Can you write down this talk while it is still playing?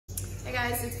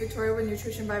guys, it's Victoria with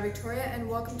Nutrition by Victoria, and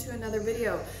welcome to another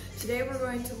video. Today we're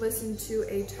going to listen to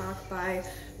a talk by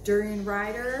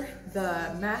Durianrider,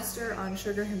 the master on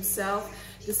sugar himself,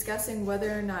 discussing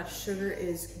whether or not sugar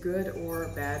is good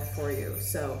or bad for you.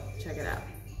 So check it out.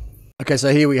 Okay,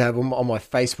 so here we have on my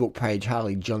Facebook page,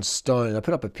 Harley John Stone. I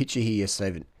put up a picture here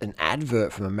yesterday, an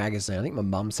advert from a magazine. I think my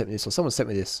mum sent me this, or someone sent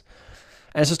me this.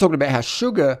 And it's just talking about how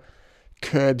sugar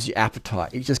curbs your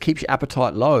appetite. It just keeps your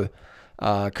appetite low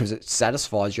because it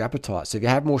satisfies your appetite. So if you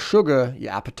have more sugar,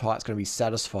 your appetite's going to be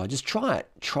satisfied. Just try it.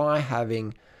 Try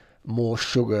having more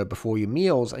sugar before your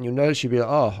meals, and you'll notice you'll be like,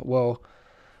 oh, well,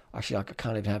 actually, I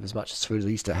can't even have as much food as I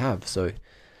used to have. So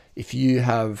if you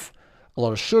have a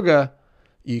lot of sugar,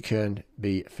 you can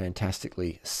be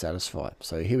fantastically satisfied.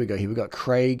 So here we go. Here we got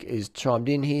Craig is chimed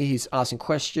in here. He's asking a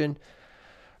question.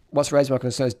 What's raised my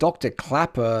concerns? Dr.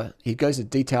 Clapper, he goes into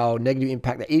detail, negative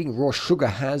impact that eating raw sugar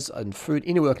has on food,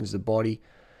 inner workings of the body.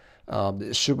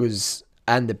 The sugars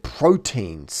and the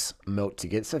proteins melt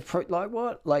together. So like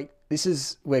what? Like this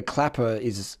is where Clapper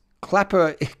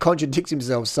contradicts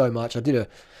himself so much. I did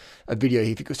a video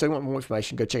here. If you want more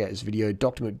information, go check out this video.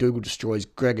 Dr. McDougall destroys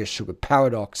Gregor's sugar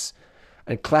paradox.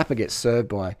 And Clapper gets served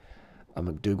by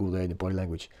McDougall there in the body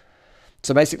language.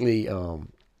 So basically,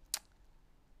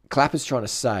 Clapper's trying to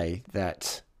say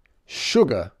that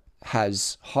sugar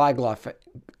has a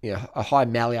high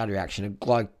Maillard reaction, a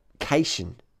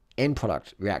glycation end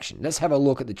product reaction. Let's have a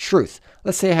look at the truth.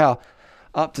 Let's see how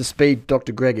up to speed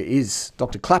Dr.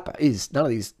 Clapper is. None of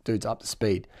these dudes are up to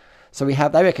speed. So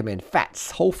they recommend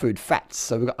fats, whole food fats.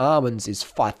 So we've got almonds is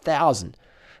 5,000.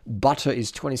 Butter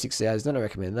is 26,000. Don't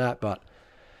recommend that, but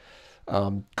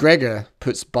Gregor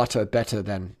puts butter better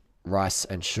than rice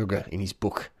and sugar in his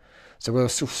book. So we'll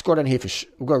scroll down here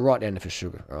we'll go right down for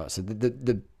sugar. All right. So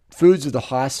the foods with the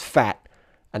highest fat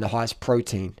and the highest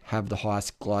protein have the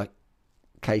highest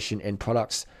glycation end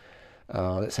products.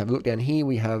 Let's have a look down here.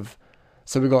 We've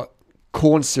got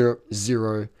corn syrup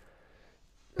 0,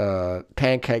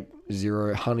 pancake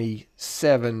 0, honey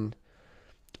 7,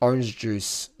 orange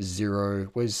juice 0.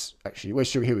 Where's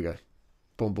sugar? Here we go.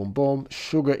 Boom, boom, boom.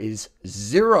 Sugar is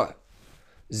 0.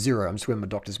 0. I'm just wearing my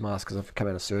doctor's mask because I've come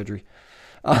out of surgery.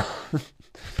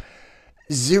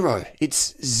 0.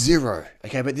 It's 0.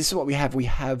 Okay, but this is what we have. We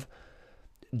have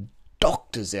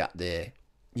doctors out there,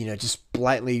 just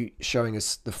blatantly showing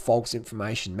us the false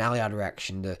information, Maillard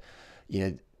reaction,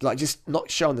 just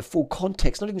not showing the full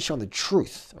context, not even showing the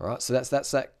truth. All right, so that's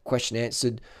that question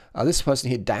answered. This person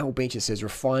here, Dale Beecher, says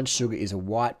refined sugar is a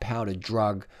white powder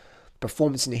drug,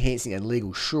 performance enhancing and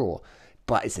legal, sure,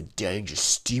 but it's a dangerous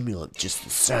stimulant just the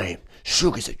same.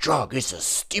 Sugar's a drug, it's a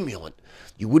stimulant.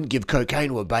 You wouldn't give cocaine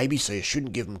to a baby, so you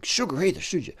shouldn't give them sugar either,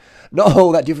 should you? Not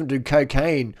all that different to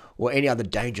cocaine or any other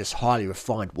dangerous, highly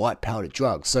refined white powder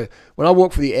drug. So when I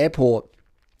walk through the airport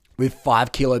with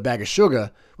 5 kilo bag of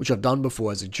sugar, which I've done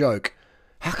before as a joke,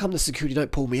 how come the security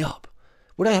don't pull me up?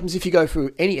 What happens if you go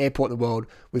through any airport in the world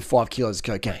with 5 kilos of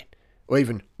cocaine, or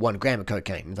even 1 gram of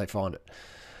cocaine, and they find it?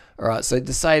 All right, so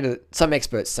to say that some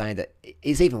experts saying that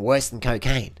it's even worse than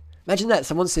cocaine. Imagine that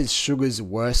someone says sugar's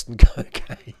worse than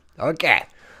cocaine. Okay,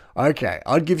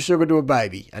 I'd give sugar to a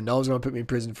baby, and no one's going to put me in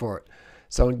prison for it.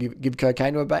 Someone give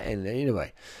cocaine to a baby, and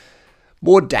anyway,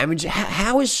 more damage.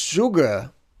 How is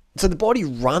sugar? So the body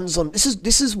runs on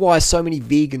this is why so many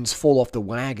vegans fall off the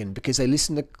wagon, because they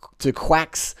listen to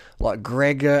quacks like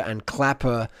Gregor and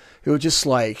Clapper, who are just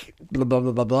like blah blah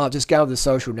blah blah blah, just go with the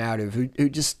social narrative, who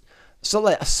just so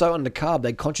undercarb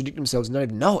they contradict themselves and don't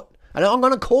even know it. And I'm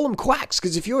going to call them quacks,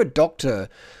 because if you're a doctor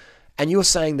and you're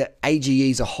saying that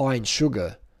AGEs are high in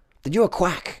sugar, then you're a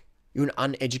quack. You're an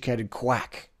uneducated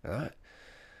quack. All right?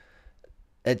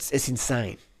 It's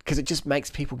insane, because it just makes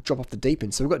people drop off the deep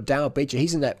end. So we've got Dale Beecher.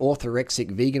 He's in that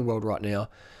orthorexic vegan world right now.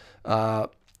 And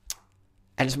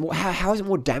it's more, how is it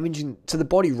more damaging? So the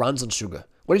body runs on sugar.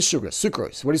 What is sugar?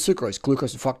 Sucrose. What is sucrose?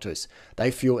 Glucose and fructose.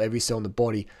 They fuel every cell in the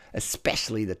body,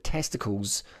 especially the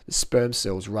testicles. The sperm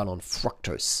cells run on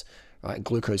fructose. Right? And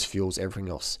glucose fuels everything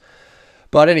else.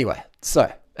 But anyway,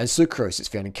 and sucrose is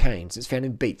found in canes. It's found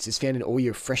in beets. It's found in all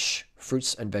your fresh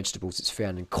fruits and vegetables. It's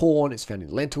found in corn. It's found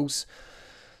in lentils.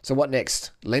 So what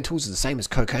next? Lentils are the same as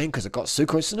cocaine because it got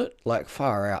sucrose in it? Like,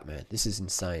 far out, man. This is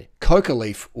insane. Coca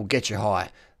leaf will get you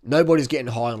high. Nobody's getting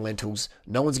high on lentils.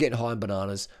 No one's getting high on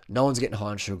bananas. No one's getting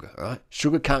high on sugar, all right?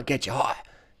 Sugar can't get you high.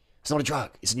 It's not a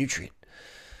drug. It's a nutrient.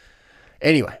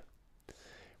 Anyway,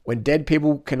 when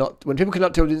people cannot tell the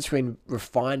difference between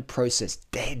refined, processed,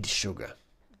 dead sugar,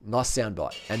 nice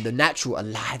soundbite, and the natural,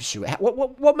 alive sugar.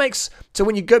 What makes... So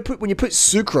when you put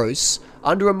sucrose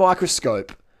under a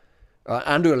microscope,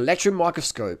 under an electron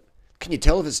microscope, Can you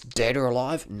tell if it's dead or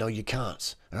alive? No, you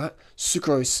can't. All right?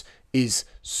 Sucrose is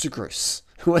sucrose.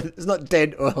 It's not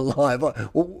dead or alive.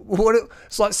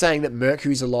 It's like saying that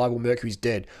mercury's alive or mercury's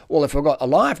dead. Well, if I've got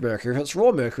alive mercury, if it's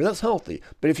raw mercury, that's healthy.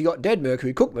 But if you got dead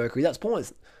mercury, cooked mercury, that's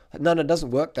poison. No, it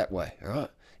doesn't work that way. All right?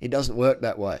 It doesn't work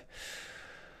that way.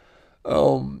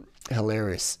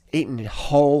 Hilarious. Eating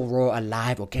whole, raw,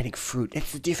 alive, organic fruit.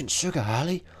 That's a different sugar,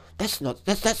 Harley. That's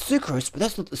sucrose, but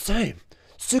that's not the same.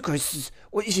 Sucrose is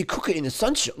what if you cook it in the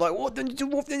sunshine? Like what?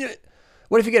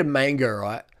 What if you get a mango,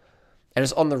 right? And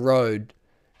it's on the road,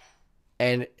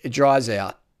 and it dries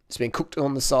out. It's been cooked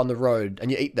on the side of the road, and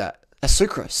you eat that. That's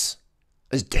sucrose.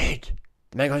 It's dead.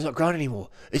 The mango's not growing anymore.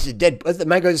 It's a dead. The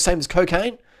mango's the same as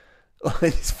cocaine.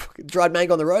 This fucking dried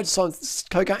mango on the road, it's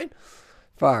cocaine.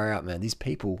 Far out, man. These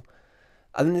people,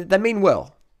 I mean, they mean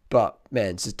well, but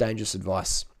man, it's just dangerous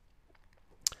advice.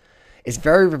 It's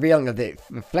very revealing of the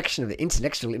reflection of the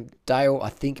intellectual Dale. I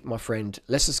think, my friend,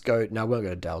 let's just go. No, we won't go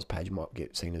to Dale's page. You might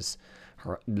get seen as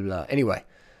blah. Anyway,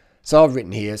 so I've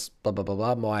written here, blah, blah,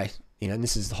 blah, blah. And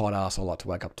this is the hot ass I like to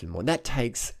wake up to more. And that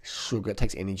takes sugar, it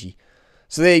takes energy.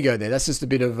 So there you go there. That's just a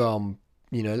bit of,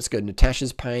 let's go to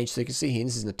Natasha's page. So you can see here,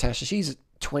 this is Natasha. She's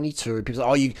 22. People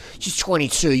say, oh, she's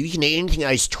 22. You can eat anything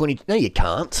age 20. No, you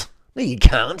can't. No, you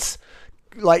can't.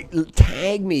 Like,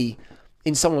 tag me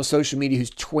in someone on social media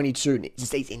who's 22 and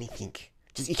just eats anything.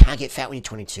 You can't get fat when you're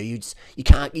 22. You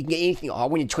can get anything. Oh,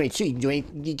 when you're 22, you can do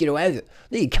anything. You get away with it.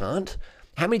 No, you can't.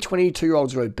 How many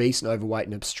 22-year-olds are obese and overweight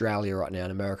in Australia right now in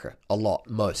America? A lot.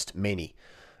 Most. Many.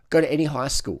 Go to any high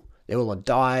school. They're all on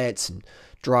diets and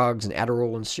drugs and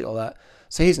Adderall and shit like that.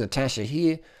 So here's Natasha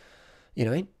here.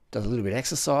 Does a little bit of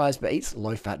exercise, but eats a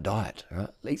low-fat diet. Right?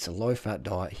 Eats a low-fat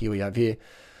diet. Here we have here.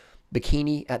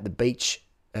 Bikini at the beach.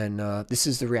 And this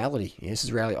is the reality. This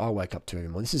is the reality I wake up to every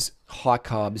morning. This is high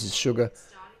carb. This is sugar.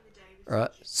 All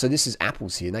right. So this is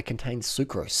apples here, and they contain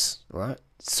sucrose. All right.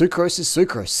 Sucrose is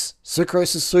sucrose.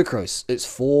 Sucrose is sucrose. It's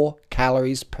 4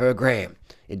 calories per gram.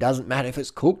 It doesn't matter if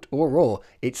it's cooked or raw.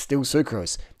 It's still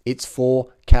sucrose. It's 4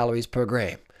 calories per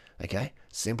gram. Okay.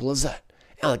 Simple as that.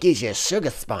 Oh, it gives you a sugar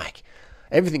spike.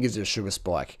 Everything gives you a sugar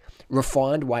spike.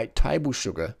 Refined weight table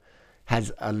sugar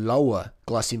has a lower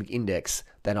glycemic index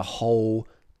than a whole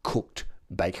cooked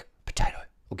baked potato,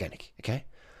 organic, okay?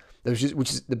 Which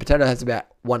is the potato has about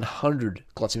 100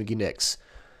 glycemic index.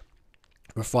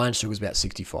 Refined sugar is about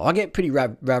 65. I get pretty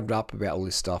revved up about all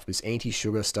this stuff, this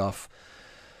anti-sugar stuff.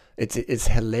 It's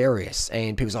hilarious.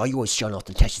 And people say, oh, you're always showing off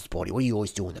Natasha's body. What are you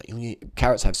always doing that?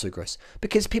 Carrots have sucrose.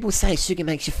 Because people say sugar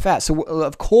makes you fat. So,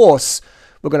 of course,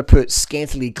 we're going to put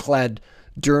scantily clad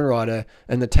Durianrider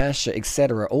and Natasha,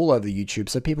 etc., all over YouTube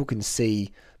so people can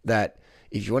see that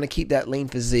if you want to keep that lean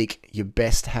physique, you're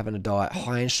best having a diet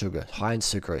high in sugar, high in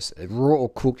sucrose. Raw or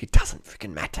cooked, it doesn't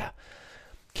freaking matter.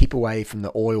 Keep away from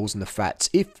the oils and the fats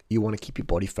if you want to keep your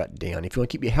body fat down. If you want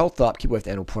to keep your health up, keep away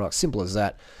from animal products. Simple as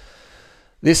that.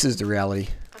 This is the reality.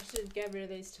 I should get rid of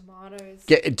these tomatoes.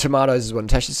 Tomatoes is what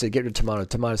Natasha said. Get rid of tomatoes.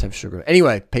 Tomatoes have sugar.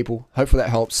 Anyway, people, hopefully that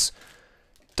helps.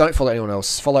 Don't follow anyone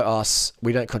else. Follow us.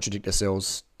 We don't contradict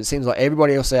ourselves. It seems like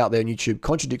everybody else out there on YouTube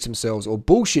contradicts themselves or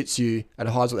bullshits you and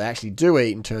hides what they actually do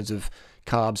eat in terms of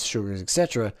carbs, sugars,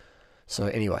 etc. So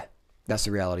anyway, that's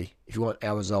the reality. If you want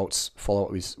our results,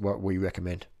 follow what we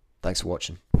recommend. Thanks for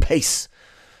watching. Peace.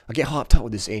 I get hyped up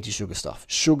with this anti-sugar stuff.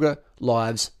 Sugar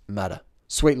lives matter.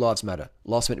 Sweet lives matter.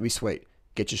 Life's meant to be sweet.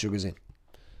 Get your sugars in.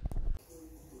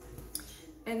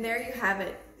 And there you have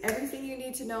it. Everything you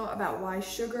need to know about why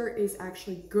sugar is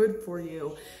actually good for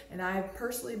you. And I've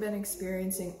personally been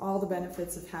experiencing all the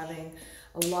benefits of having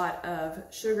a lot of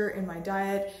sugar in my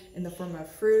diet in the form of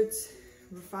fruits,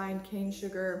 refined cane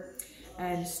sugar,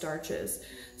 and starches.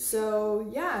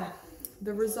 So yeah,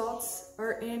 the results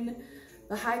are in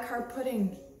the high carb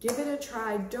pudding. Give it a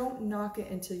try. Don't knock it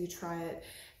until you try it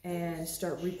and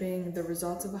start reaping the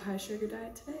results of a high sugar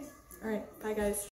diet today. All right, bye guys.